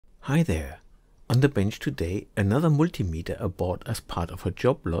Hi there! On the bench today, another multimeter I bought as part of a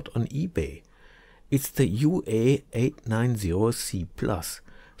job lot on eBay. It's the UA890C Plus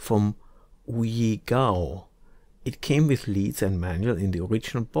from UYIGAO. It came with leads and manual in the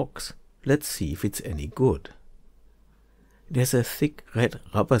original box. Let's see if it's any good. There's a thick red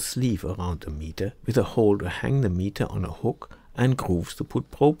rubber sleeve around the meter with a hole to hang the meter on a hook and grooves to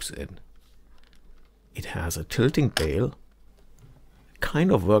put probes in. It has a tilting bail.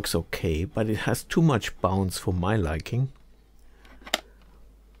 Kind of works okay, but it has too much bounce for my liking.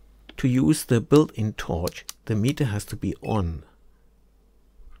 To use the built-in torch, the meter has to be on.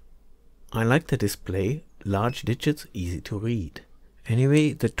 I like the display, large digits, easy to read.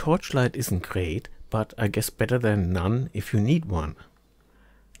 Anyway, the torch light isn't great, but I guess better than none if you need one.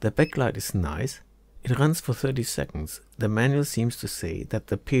 The backlight is nice. It runs for 30 seconds. The manual seems to say that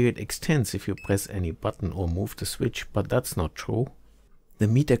the period extends if you press any button or move the switch, but that's not true. The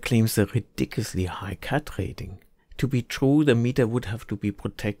meter claims a ridiculously high cat rating. To be true, the meter would have to be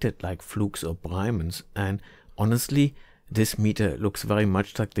protected like flukes or Brymans, and honestly, this meter looks very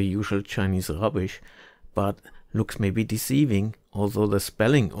much like the usual Chinese rubbish, but looks maybe deceiving, although the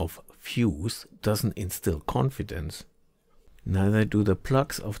spelling of fuse doesn't instill confidence. Neither do the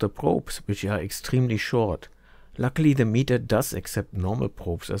plugs of the probes, which are extremely short. Luckily, the meter does accept normal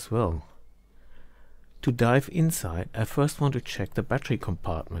probes as well. To dive inside, I first want to check the battery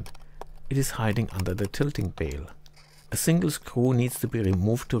compartment. It is hiding under the tilting bail. A single screw needs to be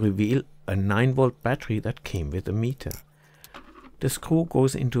removed to reveal a 9-volt battery that came with the meter. The screw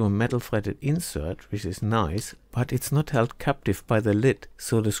goes into a metal threaded insert, which is nice, but it's not held captive by the lid,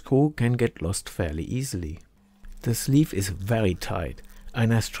 so the screw can get lost fairly easily. The sleeve is very tight,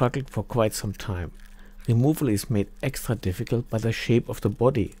 and I struggled for quite some time. Removal is made extra difficult by the shape of the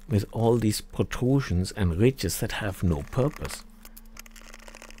body, with all these protrusions and ridges that have no purpose.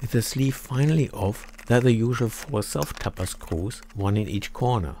 With the sleeve finally off, there are the usual 4 self-tapper screws, one in each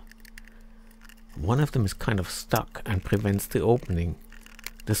corner. One of them is kind of stuck and prevents the opening.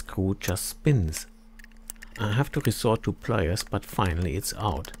 The screw just spins. I have to resort to pliers, but finally it's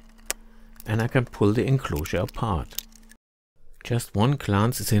out. And I can pull the enclosure apart. Just one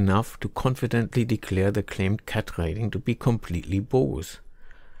glance is enough to confidently declare the claimed cat rating to be completely bogus.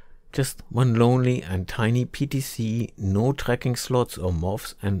 Just one lonely and tiny PTC, no tracking slots or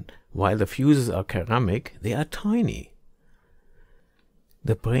MOFs, and while the fuses are ceramic, they are tiny.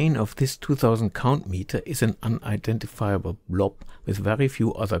 The brain of this 2000 count meter is an unidentifiable blob with very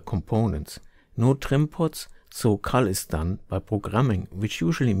few other components. No trim pots, so cull is done by programming, which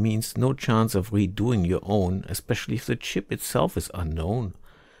usually means no chance of redoing your own, especially if the chip itself is unknown.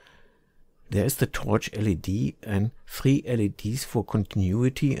 There is the torch LED and 3 LEDs for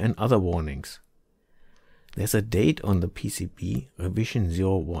continuity and other warnings. There's a date on the PCB, revision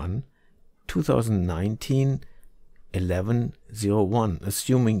 01, 2019 11/01,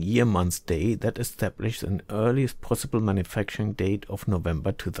 assuming year month day that establishes an earliest possible manufacturing date of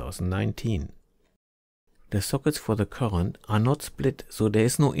November 2019. The sockets for the current are not split, so there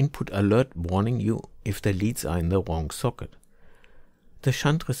is no input alert warning you if the leads are in the wrong socket. The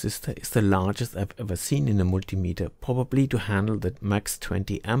shunt resistor is the largest I've ever seen in a multimeter, probably to handle the max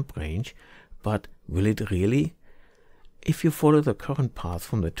 20 amp range, but will it really? If you follow the current path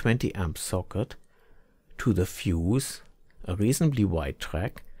from the 20 amp socket to the fuse, a reasonably wide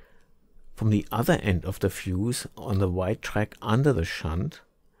track, from the other end of the fuse on the wide track under the shunt,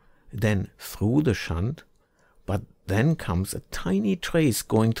 then through the shunt, but then comes a tiny trace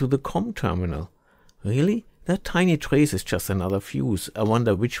going to the COM terminal. Really? That tiny trace is just another fuse. I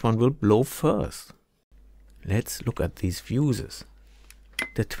wonder which one will blow first. Let's look at these fuses.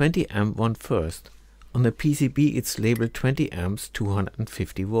 The 20 amp one first. On the PCB it's labeled 20 amps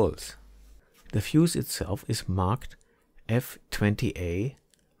 250 volts. The fuse itself is marked F20A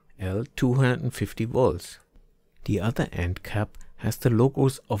L 250 volts. The other end cap has the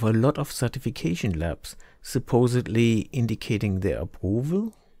logos of a lot of certification labs, supposedly indicating their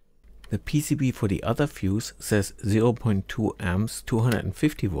approval. The PCB for the other fuse says 0.2 amps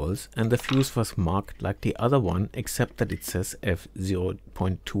 250 volts, and the fuse was marked like the other one except that it says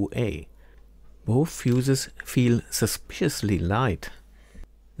F0.2A. Both fuses feel suspiciously light.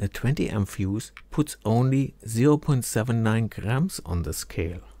 The 20 amp fuse puts only 0.79 grams on the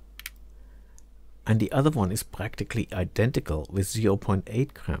scale. And the other one is practically identical with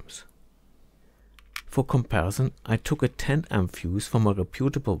 0.8 grams. For comparison, I took a 10 amp fuse from a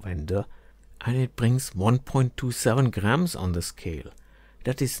reputable vendor and it brings 1.27 grams on the scale.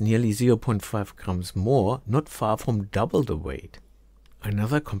 That is nearly 0.5 grams more, not far from double the weight.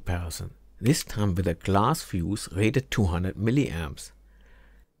 Another comparison, this time with a glass fuse rated 200 milliamps.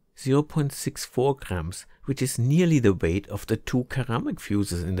 0.64 grams, which is nearly the weight of the 2 ceramic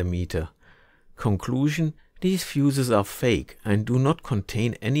fuses in the meter. Conclusion: these fuses are fake and do not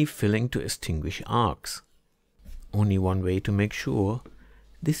contain any filling to extinguish arcs. Only one way to make sure.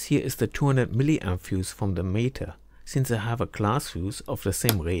 This here is the 200 mA fuse from the meter, since I have a glass fuse of the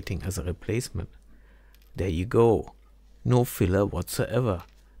same rating as a replacement. There you go. No filler whatsoever.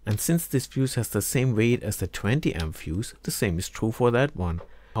 And since this fuse has the same weight as the 20 amp fuse, the same is true for that one.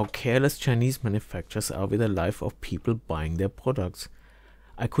 How careless Chinese manufacturers are with the life of people buying their products.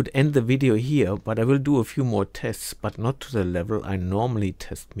 I could end the video here, but I will do a few more tests, but not to the level I normally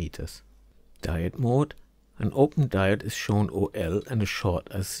test meters. Diode mode. An open diode is shown OL and a short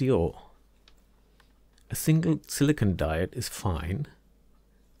as 0. A single silicon diode is fine,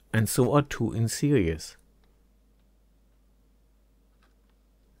 and so are 2 in series.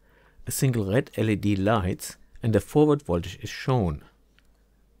 A single red LED lights and the forward voltage is shown.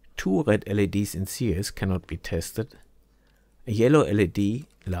 2 red LEDs in series cannot be tested. A yellow LED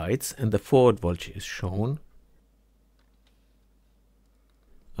lights and the forward voltage is shown.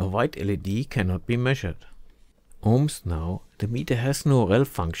 A white LED cannot be measured. Ohms now. The meter has no rel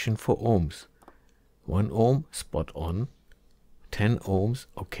function for ohms. 1 ohm spot on. 10 ohms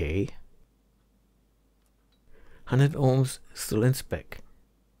okay. 100 ohms still in spec.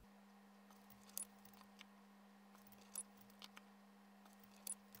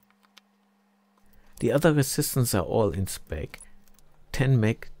 The other resistors are all in spec. 10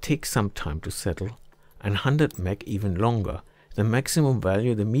 meg takes some time to settle, and 100 meg even longer. The maximum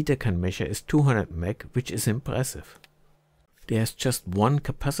value the meter can measure is 200 meg, which is impressive. There's just one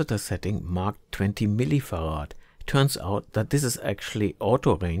capacitor setting marked 20 millifarad. Turns out that this is actually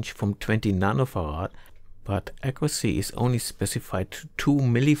auto range from 20 nanofarad, but accuracy is only specified to 2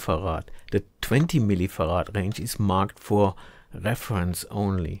 millifarad. The 20 millifarad range is marked for reference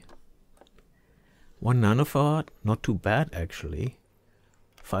only. 1 nanofarad, not too bad actually.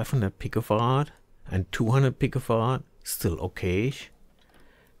 500 picofarad and 200 picofarad, still okayish.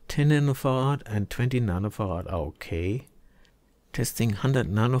 10 nanofarad and 20 nanofarad are okay. Testing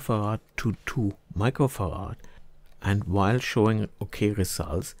 100 nanofarad to 2 microfarad, and while showing okay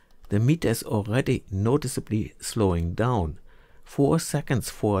results, the meter is already noticeably slowing down. 4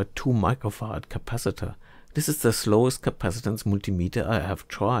 seconds for a 2 microfarad capacitor. This is the slowest capacitance multimeter I have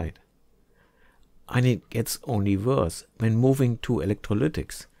tried. And it gets only worse when moving to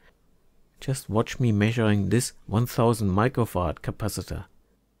electrolytics. Just watch me measuring this 1000 microfarad capacitor.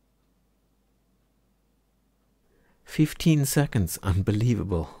 15 seconds,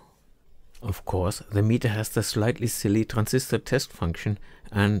 unbelievable. Of course, the meter has the slightly silly transistor test function,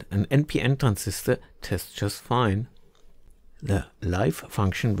 and an NPN transistor tests just fine. The live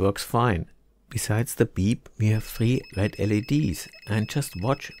function works fine. Besides the beep, we have 3 red LEDs, and just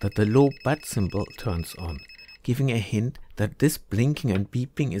watch that the low bat symbol turns on, giving a hint that this blinking and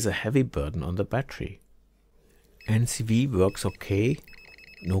beeping is a heavy burden on the battery. NCV works okay,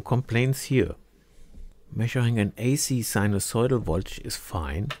 no complaints here. Measuring an AC sinusoidal voltage is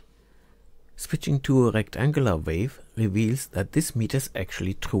fine. Switching to a rectangular wave reveals that this meter is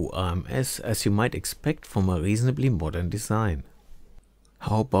actually true RMS, as you might expect from a reasonably modern design.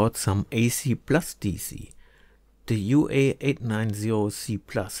 How about some AC plus DC? The UA890C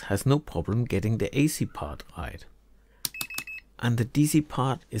Plus has no problem getting the AC part right. And the DC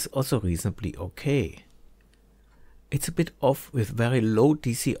part is also reasonably okay. It's a bit off with very low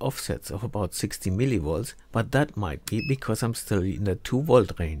DC offsets of about 60 millivolts, but that might be because I'm still in the 2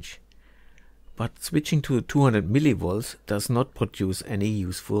 volt range. But switching to 200 millivolts does not produce any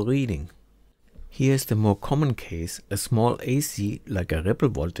useful reading. Here's the more common case, a small AC like a ripple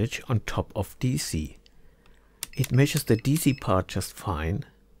voltage on top of DC. It measures the DC part just fine,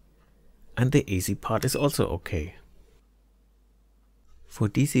 and the AC part is also okay. For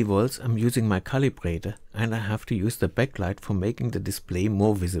DC volts I'm using my calibrator, and I have to use the backlight for making the display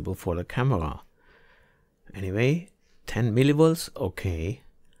more visible for the camera. Anyway, 10 millivolts okay,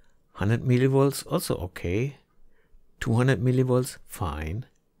 100 millivolts also okay, 200 millivolts fine,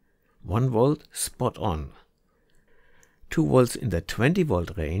 1 volt spot on, 2 volts in the 20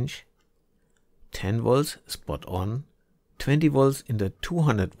 volt range, 10 volts spot on, 20 volts in the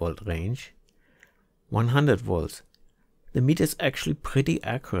 200 volt range, 100 volts. The meter is actually pretty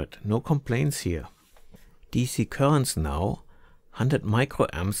accurate, no complaints here. DC currents now, 100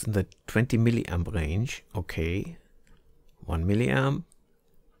 microamps in the 20 milliamp range, okay, 1 milliamp,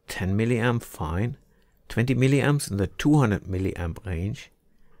 10 milliamp fine, 20 milliamps in the 200 milliamp range,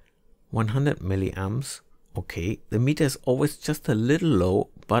 100 milliamps, okay. The meter is always just a little low,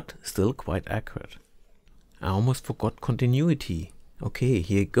 but still quite accurate. I almost forgot continuity. Okay,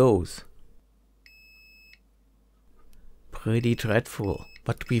 here it goes. Pretty dreadful,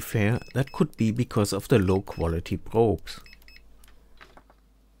 but to be fair, that could be because of the low quality probes.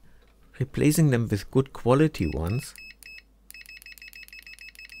 Replacing them with good quality ones,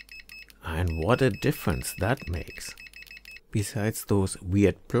 and what a difference that makes. Besides those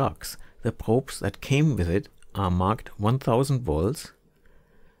weird plugs, the probes that came with it are marked 1000 volts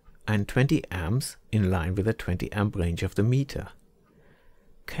and 20 amps in line with the 20 amp range of the meter.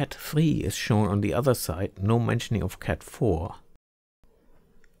 Cat 3 is shown on the other side, no mentioning of Cat 4.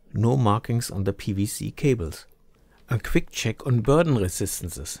 No markings on the PVC cables. A quick check on burden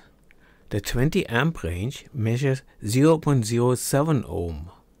resistances. The 20 amp range measures 0.07 ohm.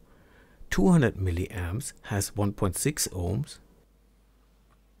 200 milliamps has 1.6 ohms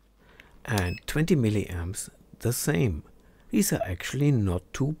and 20 milliamps the same. These are actually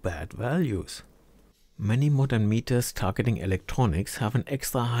not too bad values. Many modern meters targeting electronics have an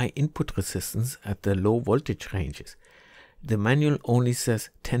extra high input resistance at the low voltage ranges. The manual only says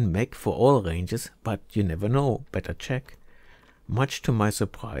 10 meg for all ranges, but you never know, better check. Much to my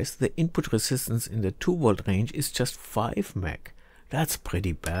surprise, the input resistance in the 2 volt range is just 5 meg. That's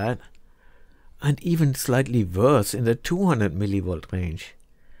pretty bad. And even slightly worse in the 200 millivolt range.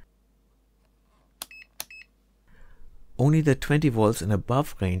 Only the 20 volts and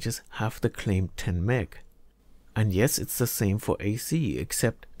above ranges have the claimed 10 meg. And yes, it's the same for AC,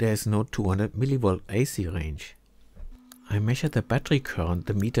 except there is no 200 millivolt AC range. I measure the battery current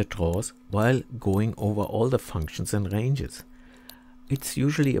the meter draws while going over all the functions and ranges. It's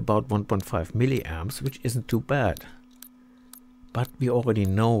usually about 1.5 milliamps, which isn't too bad. But we already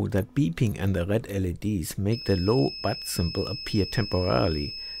know that beeping and the red LEDs make the low bat symbol appear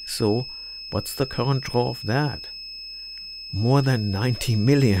temporarily. So what's the current draw of that? More than 90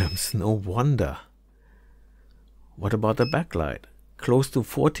 milliamps, no wonder. What about the backlight? Close to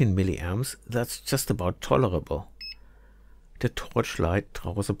 14 milliamps, that's just about tolerable. The torchlight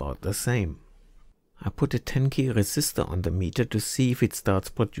draws about the same. I put a 10K resistor on the meter to see if it starts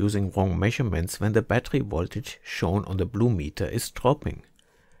producing wrong measurements when the battery voltage shown on the blue meter is dropping.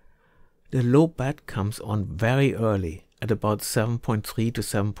 The low bat comes on very early, at about 7.3 to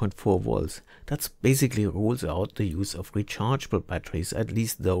 7.4 volts. That basically rules out the use of rechargeable batteries, at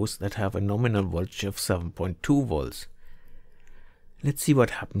least those that have a nominal voltage of 7.2 volts. Let's see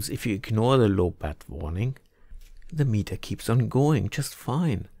what happens if you ignore the low bat warning. The meter keeps on going just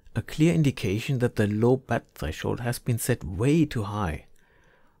fine. A clear indication that the low bat threshold has been set way too high.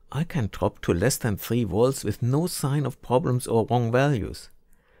 I can drop to less than 3 volts with no sign of problems or wrong values.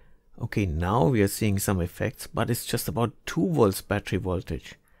 Okay, now we are seeing some effects, but it's just about 2 volts battery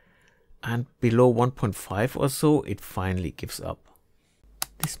voltage. And below 1.5 or so, it finally gives up.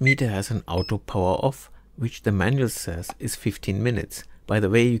 This meter has an auto power off, which the manual says is 15 minutes. By the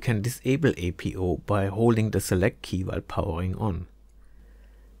way, you can disable APO by holding the select key while powering on.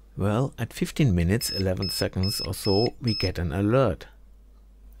 Well, at 15 minutes 11 seconds or so, we get an alert.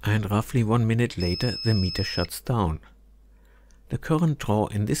 And roughly 1 minute later, the meter shuts down. The current draw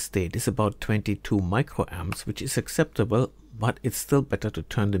in this state is about 22 microamps, which is acceptable, but it's still better to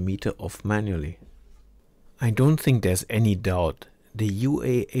turn the meter off manually. I don't think there's any doubt. The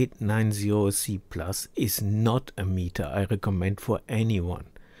UA890C Plus is not a meter I recommend for anyone.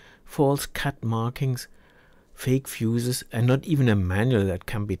 False cut markings, fake fuses, and not even a manual that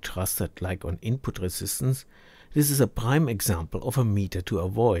can be trusted like on input resistance. This is a prime example of a meter to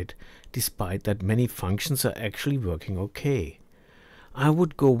avoid, despite that many functions are actually working okay. I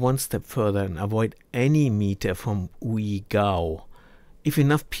would go one step further and avoid any meter from UYIGAO. If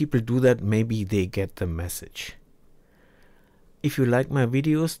enough people do that, maybe they get the message. If you like my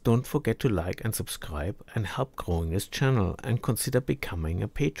videos, don't forget to like and subscribe and help growing this channel, and consider becoming a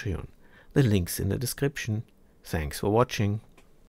Patreon. The link's in the description. Thanks for watching.